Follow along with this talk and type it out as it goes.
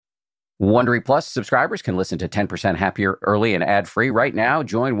Wondery Plus subscribers can listen to 10% Happier early and ad-free right now.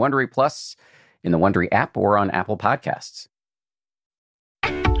 Join Wondery Plus in the Wondery app or on Apple Podcasts.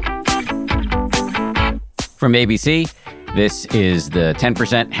 From ABC, this is the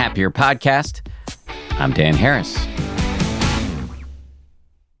 10% Happier podcast. I'm Dan Harris.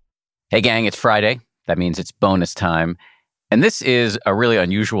 Hey, gang, it's Friday. That means it's bonus time. And this is a really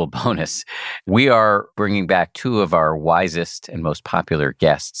unusual bonus. We are bringing back two of our wisest and most popular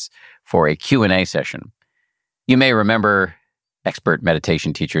guests for a Q&A session. You may remember expert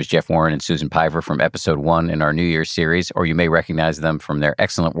meditation teachers Jeff Warren and Susan Piver from episode 1 in our New Year's series, or you may recognize them from their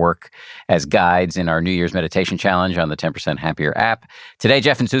excellent work as guides in our New Year's Meditation Challenge on the 10% Happier app. Today,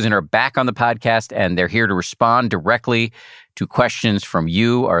 Jeff and Susan are back on the podcast, and they're here to respond directly to questions from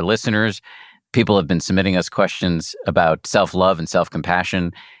you, our listeners. People have been submitting us questions about self-love and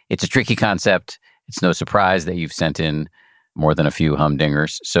self-compassion. It's a tricky concept. It's no surprise that you've sent in more than a few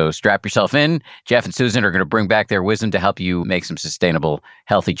humdingers. So strap yourself in. Jeff and Susan are going to bring back their wisdom to help you make some sustainable,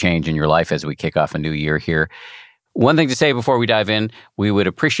 healthy change in your life as we kick off a new year here. One thing to say before we dive in, we would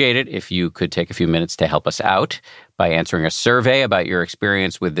appreciate it if you could take a few minutes to help us out by answering a survey about your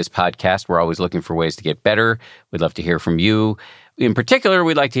experience with this podcast. We're always looking for ways to get better. We'd love to hear from you. In particular,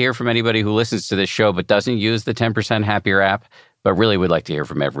 we'd like to hear from anybody who listens to this show but doesn't use the 10% Happier app, but really would like to hear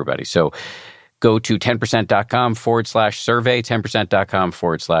from everybody. So go to 10%.com/survey,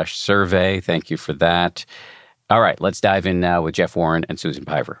 10%.com/survey. Thank you for that. All right, let's dive in now with Jeff Warren and Susan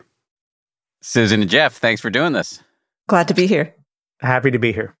Piver. Susan and Jeff, thanks for doing this. Glad to be here. Happy to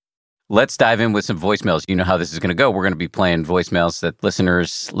be here. Let's dive in with some voicemails. You know how this is going to go. We're going to be playing voicemails that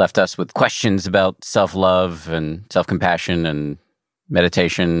listeners left us with questions about self-love and self-compassion and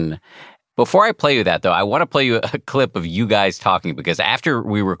meditation. Before I play you that, though, I want to play you a clip of you guys talking, because after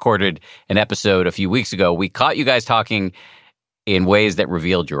we recorded an episode a few weeks ago, we caught you guys talking in ways that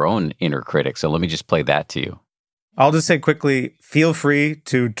revealed your own inner critic. So let me just play that to you. I'll just say quickly, feel free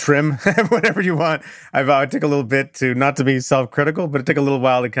to trim whatever you want. It took a little bit to, not to be self-critical, but it took a little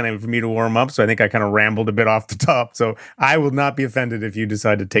while for me to warm up. So I think I kind of rambled a bit off the top. So I will not be offended if you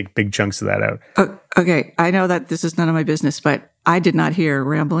decide to take big chunks of that out. Okay. I know that this is none of my business, but I did not hear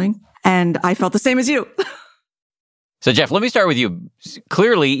rambling. And I felt the same as you. So, Jeff, let me start with you.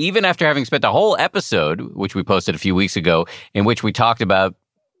 Clearly, even after having spent a whole episode, which we posted a few weeks ago, in which we talked about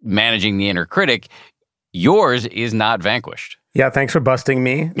managing the inner critic, yours is not vanquished. Yeah, thanks for busting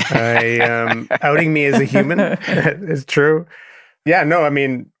me. Outing me as a human is true. Yeah, no, I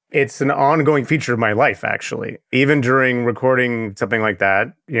mean, it's an ongoing feature of my life, actually. Even during recording something like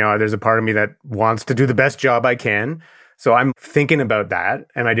that, there's a part of me that wants to do the best job I can. So I'm thinking about that.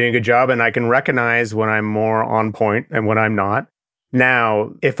 Am I doing a good job? And I can recognize when I'm more on point and when I'm not.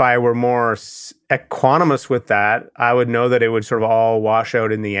 Now, if I were more equanimous with that, I would know that it would sort of all wash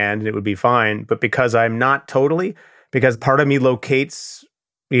out in the end and it would be fine. But because I'm not totally, because part of me locates,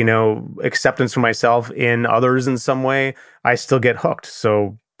 acceptance for myself in others in some way, I still get hooked.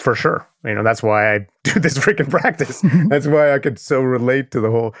 So for sure, that's why I do this freaking practice. That's why I could so relate to the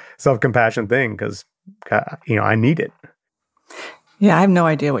whole self-compassion thing, because, I need it. Yeah, I have no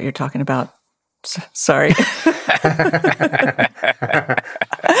idea what you're talking about. Sorry.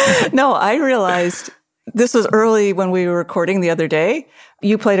 No, I realized this was early when we were recording the other day.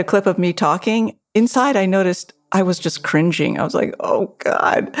 You played a clip of me talking. Inside, I noticed I was just cringing. I was like, oh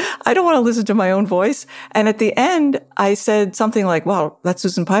God, I don't want to listen to my own voice. And at the end, I said something like, wow, that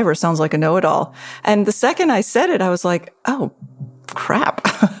Susan Piver sounds like a know-it-all. And the second I said it, I was like, oh, crap.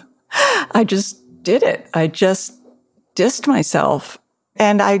 I just did it. I just dissed myself.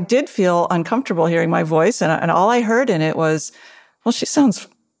 And I did feel uncomfortable hearing my voice. And all I heard in it was, well, she sounds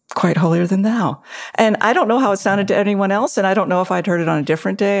quite holier than thou. And I don't know how it sounded to anyone else. And I don't know if I'd heard it on a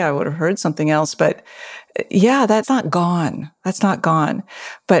different day, I would have heard something else. But yeah, that's not gone. That's not gone.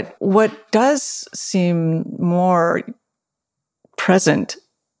 But what does seem more present,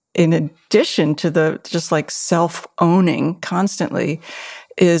 in addition to the just like self-owning constantly,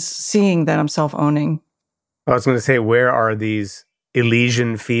 is seeing that I'm self-owning. I was going to say, where are these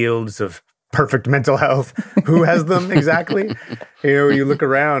Elysian fields of perfect mental health? Who has them exactly? You look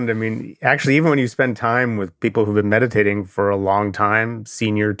around, actually, even when you spend time with people who've been meditating for a long time,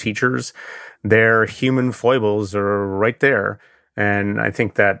 senior teachers, their human foibles are right there. And I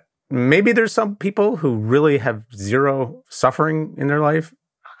think that maybe there's some people who really have zero suffering in their life.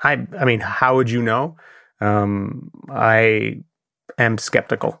 I mean, how would you know? I am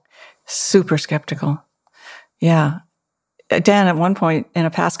skeptical. Super skeptical. Yeah. Dan, at one point in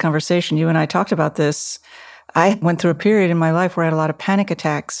a past conversation, you and I talked about this. I went through a period in my life where I had a lot of panic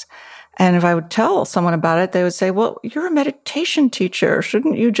attacks. And if I would tell someone about it, they would say, well, you're a meditation teacher.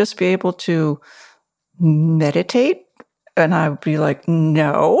 Shouldn't you just be able to meditate? And I would be like,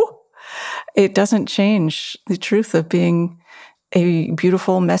 no, it doesn't change the truth of being a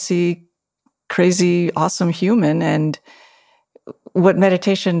beautiful, messy, crazy, awesome human. And what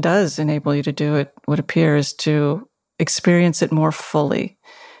meditation does enable you to do, it would appear, is to experience it more fully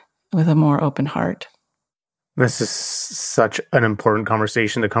with a more open heart. This is such an important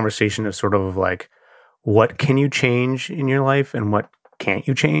conversation. The conversation is sort of like, what can you change in your life and what can't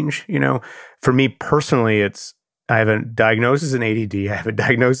you change? You know, for me personally, I have a diagnosis in ADD. I have a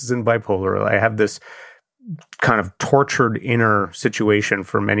diagnosis in bipolar. I have this kind of tortured inner situation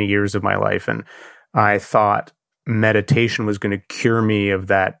for many years of my life. And I thought meditation was going to cure me of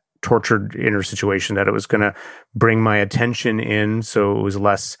that tortured inner situation, that it was going to bring my attention in so it was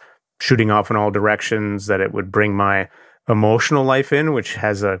less shooting off in all directions, that it would bring my emotional life in, which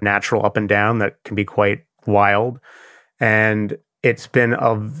has a natural up and down that can be quite wild. And it's been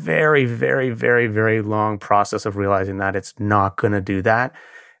a very, very, very, very long process of realizing that it's not going to do that.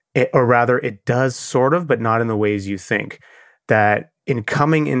 Or rather, it does sort of, but not in the ways you think. That in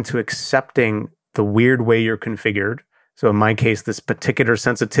coming into accepting the weird way you're configured, so in my case, this particular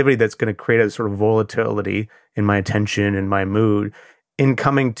sensitivity that's going to create a sort of volatility in my attention and my mood, in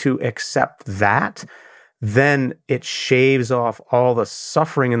coming to accept that, then it shaves off all the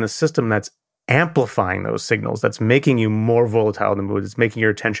suffering in the system that's amplifying those signals, that's making you more volatile in the mood, it's making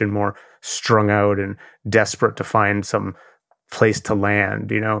your attention more strung out and desperate to find some place to land,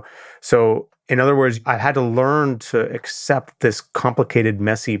 you know? So in other words, I had to learn to accept this complicated,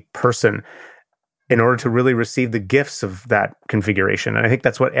 messy person in order to really receive the gifts of that configuration. And I think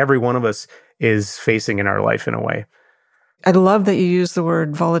that's what every one of us is facing in our life in a way. I love that you use the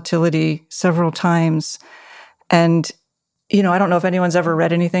word volatility several times. And, you know, I don't know if anyone's ever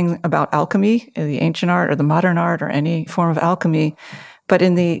read anything about alchemy, the ancient art or the modern art or any form of alchemy. But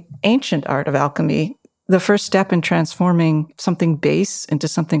in the ancient art of alchemy, the first step in transforming something base into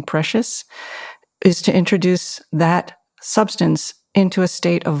something precious is to introduce that substance into a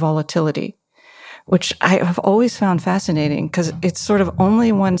state of volatility, which I have always found fascinating, because it's sort of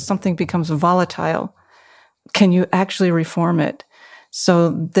only when something becomes volatile can you actually reform it. So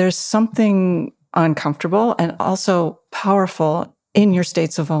there's something uncomfortable and also powerful in your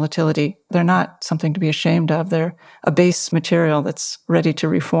states of volatility. They're not something to be ashamed of. They're a base material that's ready to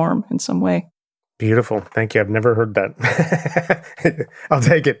reform in some way. Beautiful. Thank you. I've never heard that. I'll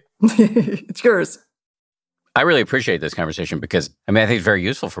take it. It's yours. I really appreciate this conversation because, I think it's very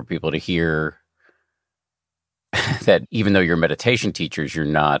useful for people to hear that even though you're meditation teachers, you're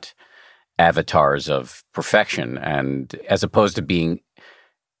not avatars of perfection. And as opposed to being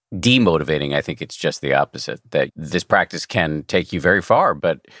demotivating, I think it's just the opposite, that this practice can take you very far,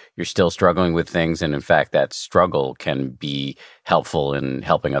 but you're still struggling with things. And in fact, that struggle can be helpful in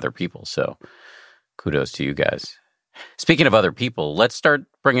helping other people. So kudos to you guys. Speaking of other people, let's start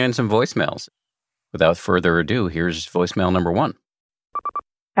bringing in some voicemails. Without further ado, here's voicemail number 1.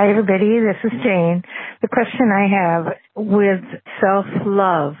 Hi, everybody. This is Jane. The question I have with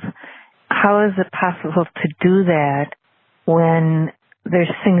self-love, how is it possible to do that when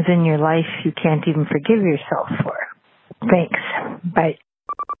there's things in your life you can't even forgive yourself for? Thanks. Bye.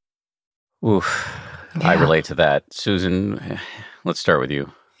 Oof. Yeah. I relate to that. Susan, let's start with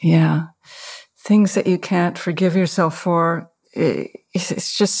you. Yeah. Things that you can't forgive yourself for.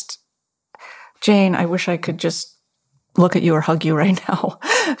 It's just, Jane, I wish I could just look at you or hug you right now,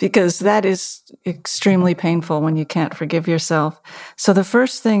 because that is extremely painful when you can't forgive yourself. So the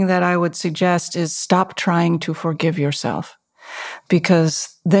first thing that I would suggest is stop trying to forgive yourself,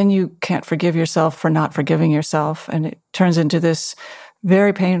 because then you can't forgive yourself for not forgiving yourself. And it turns into this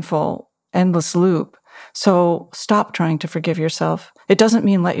very painful, endless loop. So stop trying to forgive yourself. It doesn't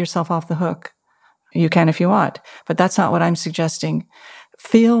mean let yourself off the hook. You can if you want, but that's not what I'm suggesting.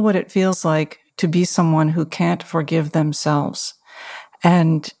 Feel what it feels like to be someone who can't forgive themselves,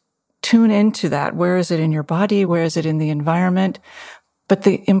 and tune into that. Where is it in your body? Where is it in the environment? But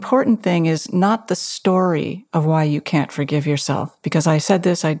the important thing is not the story of why you can't forgive yourself, because I said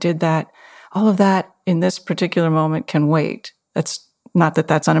this, I did that. All of that in this particular moment can wait. That's not that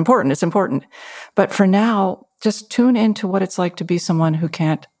that's unimportant. It's important. But for now, just tune into what it's like to be someone who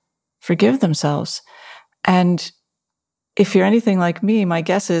can't forgive themselves. And if you're anything like me, my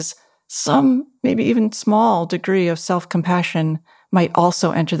guess is some, maybe even small degree of self-compassion might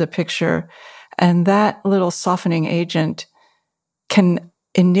also enter the picture. And that little softening agent can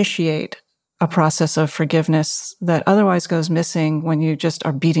initiate a process of forgiveness that otherwise goes missing when you just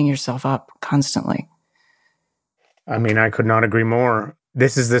are beating yourself up constantly. I could not agree more.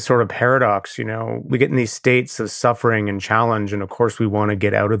 this is this sort of paradox, we get in these states of suffering and challenge, and of course we want to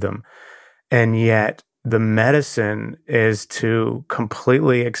get out of them. And yet the medicine is to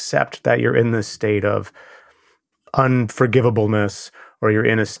completely accept that you're in this state of unforgivableness, or you're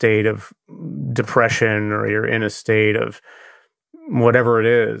in a state of depression, or you're in a state of whatever it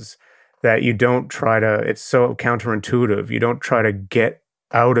is, that you don't try to, it's so counterintuitive. You don't try to get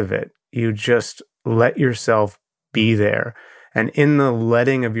out of it. You just let yourself be there. And in the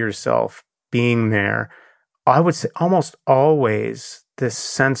letting of yourself being there, I would say almost always this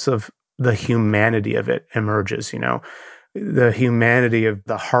sense of the humanity of it emerges, the humanity of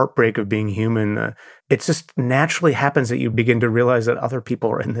the heartbreak of being human. It just naturally happens that you begin to realize that other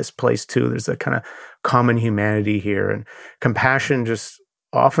people are in this place too. There's a kind of common humanity here, and compassion just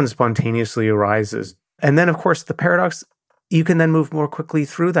often spontaneously arises. And then, of course, the paradox, you can then move more quickly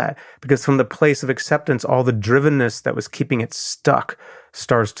through that, because from the place of acceptance, all the drivenness that was keeping it stuck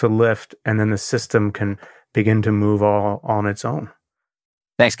starts to lift, and then the system can begin to move all on its own.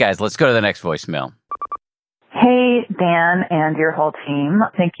 Thanks, guys. Let's go to the next voicemail. Hey, Dan and your whole team.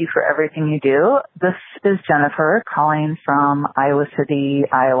 Thank you for everything you do. This is Jennifer calling from Iowa City,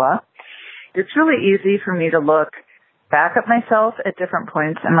 Iowa. It's really easy for me to look back at myself at different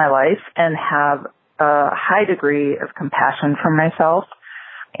points in my life and have a high degree of compassion for myself,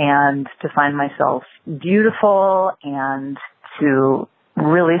 and to find myself beautiful, and to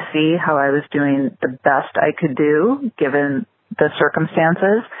really see how I was doing the best I could do given the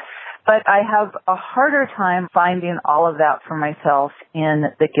circumstances. But I have a harder time finding all of that for myself in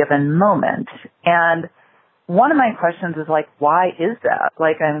the given moment. And one of my questions is why is that?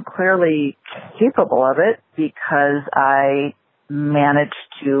 I'm clearly capable of it because I managed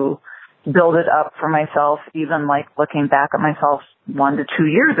to build it up for myself, even looking back at myself 1 to 2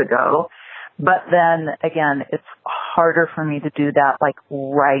 years ago. But then again, it's harder for me to do that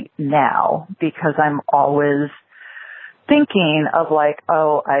right now, because I'm always thinking of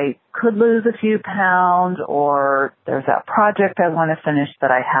I could lose a few pounds, or there's that project I want to finish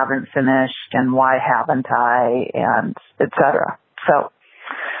that I haven't finished, and why haven't I, and et cetera. So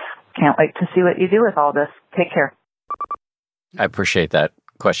can't wait to see what you do with all this. Take care. I appreciate that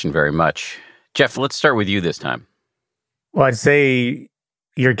question very much. Jeff, let's start with you this time. Well, I'd say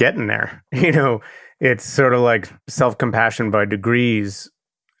you're getting there. It's sort of like self-compassion by degrees.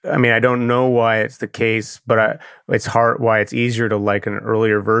 I mean, I don't know why it's the case, but it's hard why it's easier to like an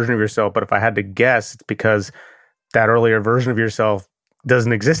earlier version of yourself. But if I had to guess, it's because that earlier version of yourself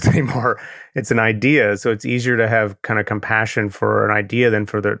doesn't exist anymore. It's an idea. So it's easier to have kind of compassion for an idea than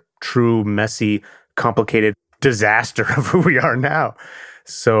for the true, messy, complicated disaster of who we are now.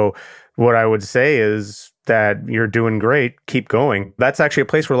 So what I would say is that you're doing great. Keep going. That's actually a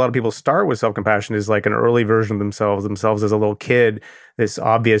place where a lot of people start with self-compassion, is like an early version of themselves as a little kid, this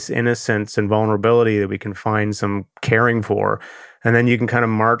obvious innocence and vulnerability that we can find some caring for. And then you can kind of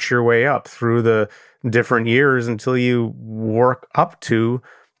march your way up through the different years until you work up to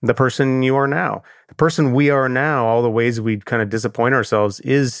the person you are now. The person we are now, all the ways we kind of disappoint ourselves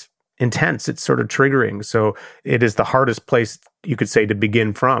is intense. It's sort of triggering. So it is the hardest place, you could say, to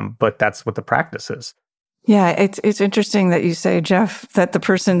begin from, but that's what the practice is. Yeah, it's interesting that you say, Jeff, that the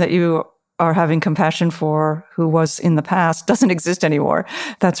person that you are having compassion for who was in the past doesn't exist anymore.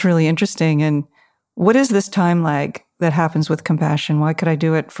 That's really interesting. And what is this time lag that happens with compassion? Why could I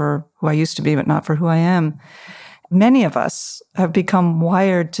do it for who I used to be, but not for who I am? Many of us have become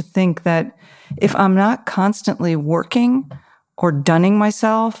wired to think that if I'm not constantly working or dunning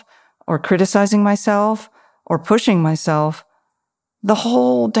myself or criticizing myself or pushing myself, the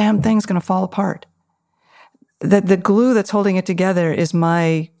whole damn thing's going to fall apart. That the glue that's holding it together is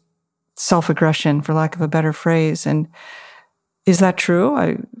my self-aggression, for lack of a better phrase. And is that true?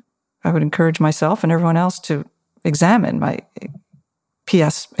 I would encourage myself and everyone else to examine my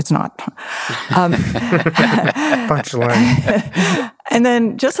P.S. It's not. Punchline. And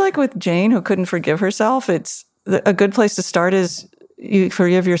then just like with Jane, who couldn't forgive herself, it's a good place to start is you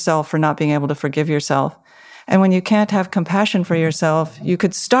forgive yourself for not being able to forgive yourself. And when you can't have compassion for yourself, you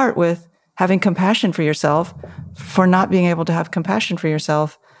could start with having compassion for yourself for not being able to have compassion for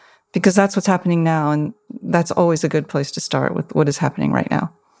yourself, because that's what's happening now. And that's always a good place to start with what is happening right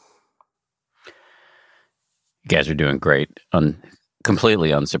now. You guys are doing great,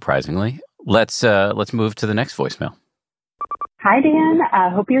 completely unsurprisingly. Let's move to the next voicemail. Hi, Dan.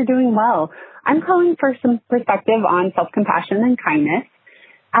 Hope you're doing well. I'm calling for some perspective on self-compassion and kindness.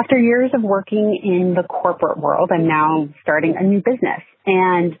 After years of working in the corporate world, I'm now starting a new business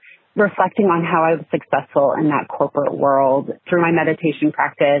and reflecting on how I was successful in that corporate world through my meditation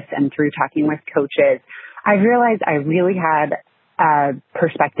practice and through talking with coaches. I realized I really had a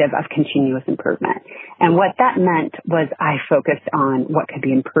perspective of continuous improvement. And what that meant was I focused on what could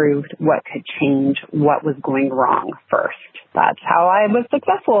be improved, what could change, what was going wrong first. That's how I was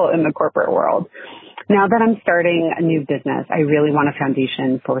successful in the corporate world. Now that I'm starting a new business, I really want a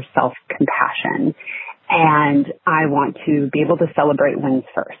foundation for self-compassion. And I want to be able to celebrate wins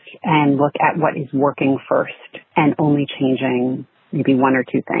first and look at what is working first and only changing maybe one or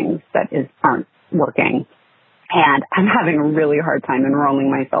two things that aren't working. And I'm having a really hard time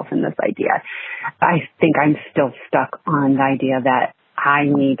enrolling myself in this idea. I think I'm still stuck on the idea that I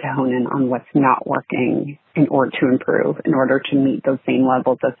need to hone in on what's not working in order to improve, in order to meet those same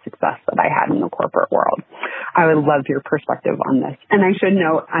levels of success that I had in the corporate world. I would love your perspective on this. And I should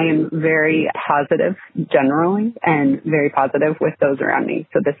note, I am very positive generally and very positive with those around me.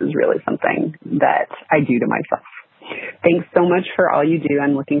 So this is really something that I do to myself. Thanks so much for all you do.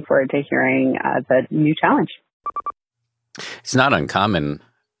 I'm looking forward to hearing the new challenge. It's not uncommon,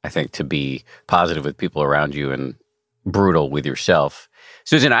 I think, to be positive with people around you and brutal with yourself.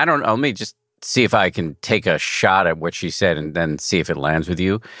 Susan, I don't know. Let me just see if I can take a shot at what she said and then see if it lands with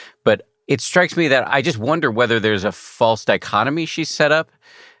you. But it strikes me that I just wonder whether there's a false dichotomy she set up.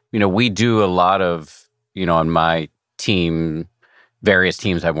 You know, we do a lot of, on my team, various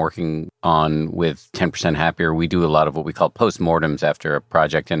teams I'm working on with 10% Happier, we do a lot of what we call postmortems after a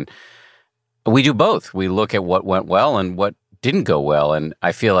project. And we do both. We look at what went well and what didn't go well. And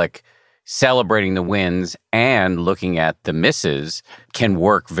I feel like celebrating the wins and looking at the misses can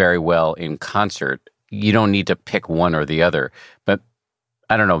work very well in concert. You don't need to pick one or the other. But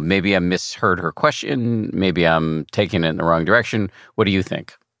I don't know, maybe I misheard her question. Maybe I'm taking it in the wrong direction. What do you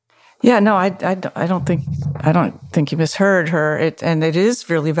think? Yeah, no, I don't think you misheard her. And it is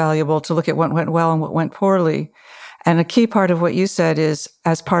really valuable to look at what went well and what went poorly. And a key part of what you said is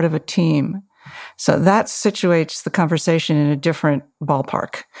as part of a team. So that situates the conversation in a different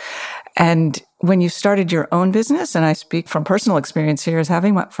ballpark. And when you started your own business, and I speak from personal experience here,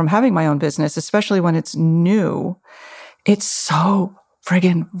 from having my own business, especially when it's new, it's so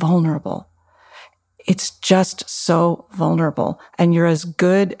friggin' vulnerable. It's just so vulnerable. And you're as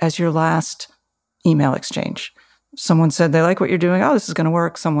good as your last email exchange. Someone said they like what you're doing. Oh, this is going to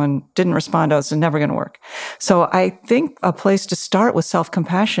work. Someone didn't respond. Oh, this is never going to work. So I think a place to start with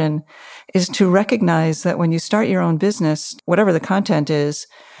self-compassion is to recognize that when you start your own business, whatever the content is,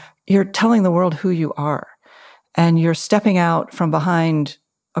 you're telling the world who you are. And you're stepping out from behind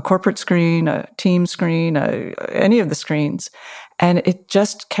a corporate screen, a team screen, any of the screens. And it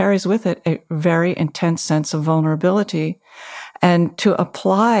just carries with it a very intense sense of vulnerability. And to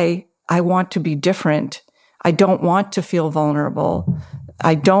apply, I want to be different. I don't want to feel vulnerable.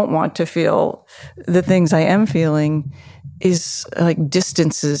 I don't want to feel the things I am feeling is like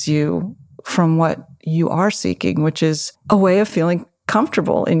distances you from what you are seeking, which is a way of feeling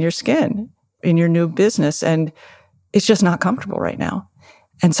comfortable in your skin, in your new business. And it's just not comfortable right now.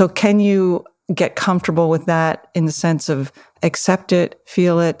 And so can you get comfortable with that in the sense of accept it,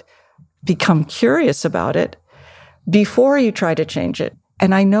 feel it, become curious about it before you try to change it?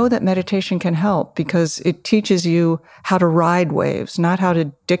 And I know that meditation can help because it teaches you how to ride waves, not how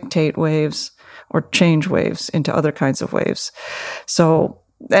to dictate waves or change waves into other kinds of waves. So,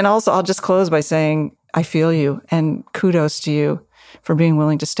 and also I'll just close by saying, I feel you and kudos to you for being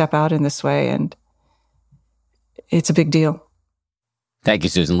willing to step out in this way. And it's a big deal. Thank you,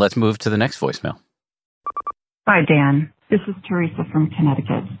 Susan. Let's move to the next voicemail. Hi, Dan. This is Teresa from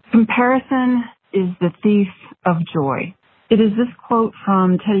Connecticut. Comparison is the thief of joy. It is this quote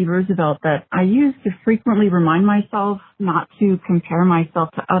from Teddy Roosevelt that I use to frequently remind myself not to compare myself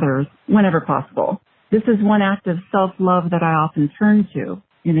to others whenever possible. This is one act of self-love that I often turn to,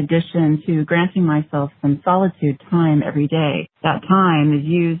 in addition to granting myself some solitude time every day. That time is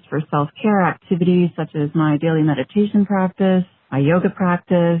used for self-care activities such as my daily meditation practice, my yoga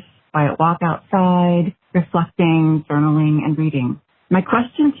practice, quiet walk outside, reflecting, journaling, and reading. My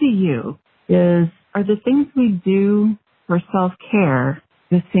question to you is, are the things we do for self-care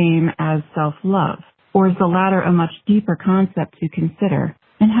the same as self-love? Or is the latter a much deeper concept to consider?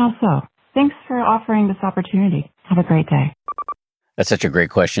 And how so? Thanks for offering this opportunity. Have a great day. That's such a great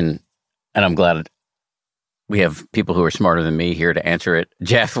question. And I'm glad we have people who are smarter than me here to answer it.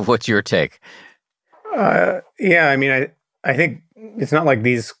 Jeff, what's your take? Yeah, I mean, I think it's not like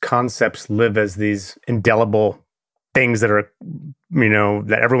these concepts live as these indelible things that are,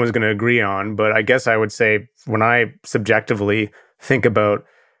 that everyone's going to agree on. But I guess I would say when I subjectively think about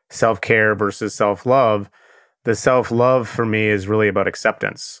self-care versus self-love, the self-love for me is really about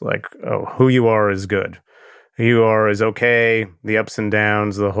acceptance. Like, who you are is good. Who you are is okay. The ups and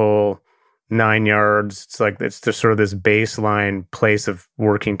downs, the whole 9 yards. It's like, it's just sort of this baseline place of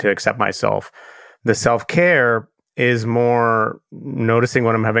working to accept myself. The self-care is more noticing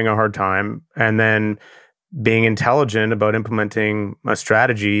when I'm having a hard time and then being intelligent about implementing a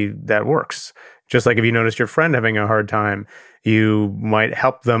strategy that works. Just like if you notice your friend having a hard time, you might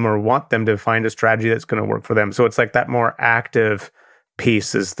help them or want them to find a strategy that's going to work for them. So it's like that more active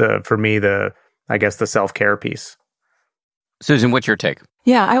piece is for me, the self-care piece. Susan, what's your take?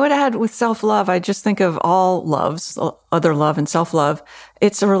 Yeah, I would add with self-love, I just think of all loves, other love and self-love.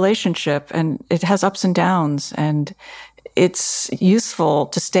 It's a relationship and it has ups and downs, and it's useful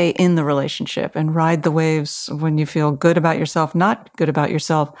to stay in the relationship and ride the waves when you feel good about yourself, not good about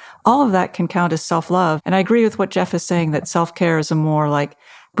yourself. All of that can count as self-love. And I agree with what Jeff is saying, that self-care is a more like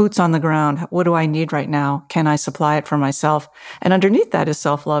boots on the ground. What do I need right now? Can I supply it for myself? And underneath that is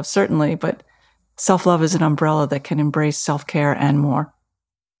self-love, certainly, but self-love is an umbrella that can embrace self-care and more.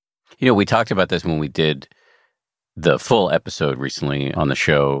 You know, we talked about this when we did the full episode recently on the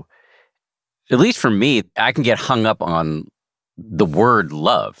show. At least for me, I can get hung up on the word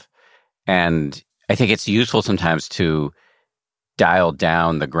love. And I think it's useful sometimes to dial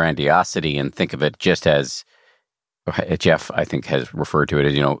down the grandiosity and think of it just as, Jeff, I think, has referred to it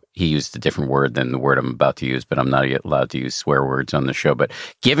as, he used a different word than the word I'm about to use, but I'm not yet allowed to use swear words on the show. But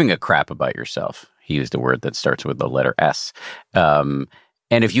giving a crap about yourself. He used a word that starts with the letter S.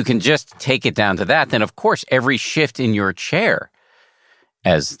 And if you can just take it down to that, then of course, every shift in your chair,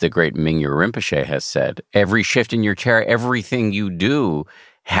 as the great Mingyur Rinpoche has said, every shift in your chair, everything you do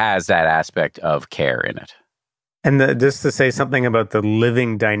has that aspect of care in it. And just to say something about the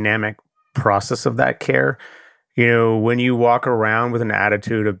living dynamic process of that care, when you walk around with an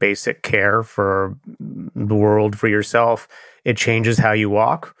attitude of basic care for the world, for yourself, it changes how you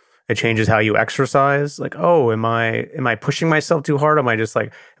walk. It changes how you exercise. Like, oh, am I pushing myself too hard? Am I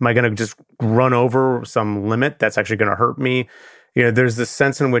going to just run over some limit that's actually going to hurt me? There's this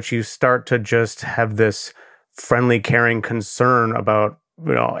sense in which you start to just have this friendly, caring concern about,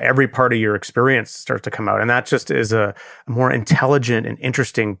 every part of your experience starts to come out. And that just is a more intelligent and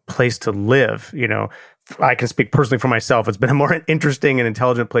interesting place to live. I can speak personally for myself. It's been a more interesting and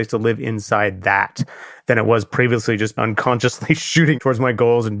intelligent place to live inside that than it was previously, just unconsciously shooting towards my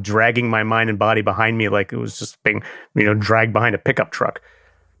goals and dragging my mind and body behind me like it was just being, dragged behind a pickup truck.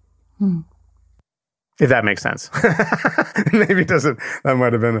 If that makes sense. Maybe it doesn't. That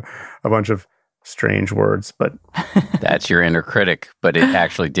might have been a bunch of strange words, but... That's your inner critic, but it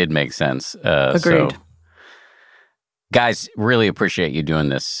actually did make sense. Agreed. So, guys, really appreciate you doing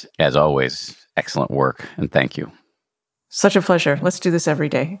this, as always. Excellent work, and thank you. Such a pleasure. Let's do this every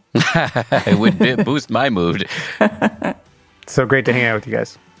day. It would boost my mood. So great to hang out with you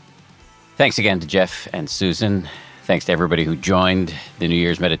guys. Thanks again to Jeff and Susan. Thanks to everybody who joined the New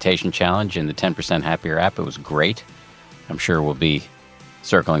Year's Meditation Challenge and the 10% Happier app. It was great. I'm sure we'll be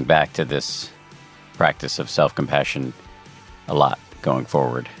circling back to this practice of self-compassion a lot going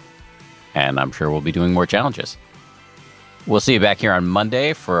forward. And I'm sure we'll be doing more challenges. We'll see you back here on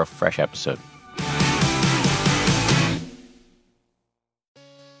Monday for a fresh episode.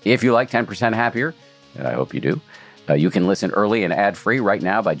 If you like 10% Happier, and I hope you do, you can listen early and ad-free right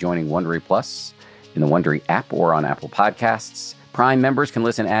now by joining Wondery Plus in the Wondery app or on Apple Podcasts. Prime members can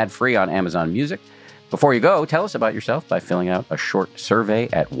listen ad-free on Amazon Music. Before you go, tell us about yourself by filling out a short survey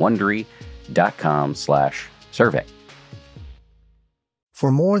at Wondery.com/survey.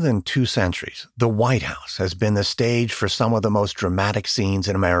 For more than 2 centuries, the White House has been the stage for some of the most dramatic scenes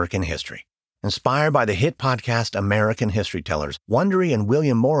in American history. Inspired by the hit podcast American History Tellers, Wondery and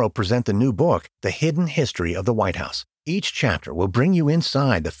William Morrow present the new book, The Hidden History of the White House. Each chapter will bring you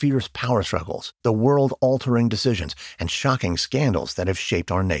inside the fierce power struggles, the world-altering decisions, and shocking scandals that have shaped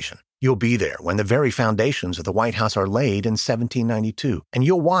our nation. You'll be there when the very foundations of the White House are laid in 1792, and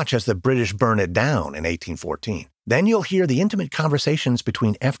you'll watch as the British burn it down in 1814. Then you'll hear the intimate conversations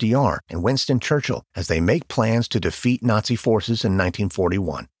between FDR and Winston Churchill as they make plans to defeat Nazi forces in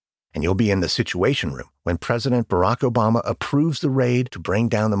 1941. And you'll be in the Situation Room when President Barack Obama approves the raid to bring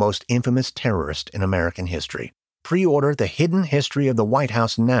down the most infamous terrorist in American history. Pre-order The Hidden History of the White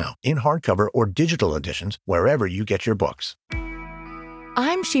House now in hardcover or digital editions wherever you get your books.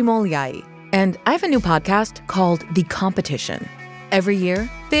 I'm Shimol Yai, and I have a new podcast called The Competition. Every year,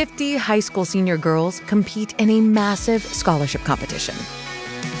 50 high school senior girls compete in a massive scholarship competition.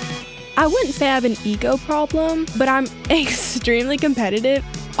 I wouldn't say I have an ego problem, but I'm extremely competitive.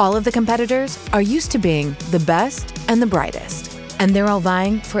 All of the competitors are used to being the best and the brightest, and they're all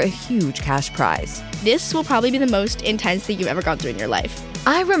vying for a huge cash prize. This will probably be the most intense thing you've ever gone through in your life.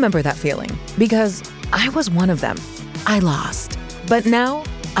 I remember that feeling because I was one of them. I lost. But now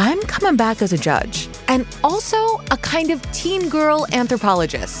I'm coming back as a judge and also a kind of teen girl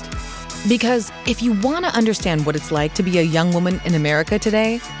anthropologist. Because if you want to understand what it's like to be a young woman in America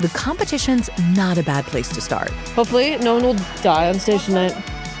today, The Competition's not a bad place to start. Hopefully, no one will die on stage tonight.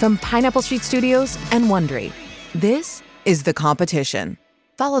 From Pineapple Street Studios and Wondery, this is The Competition.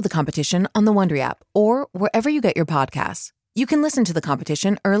 Follow The Competition on the Wondery app or wherever you get your podcasts. You can listen to The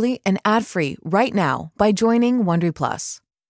Competition early and ad-free right now by joining Wondery Plus.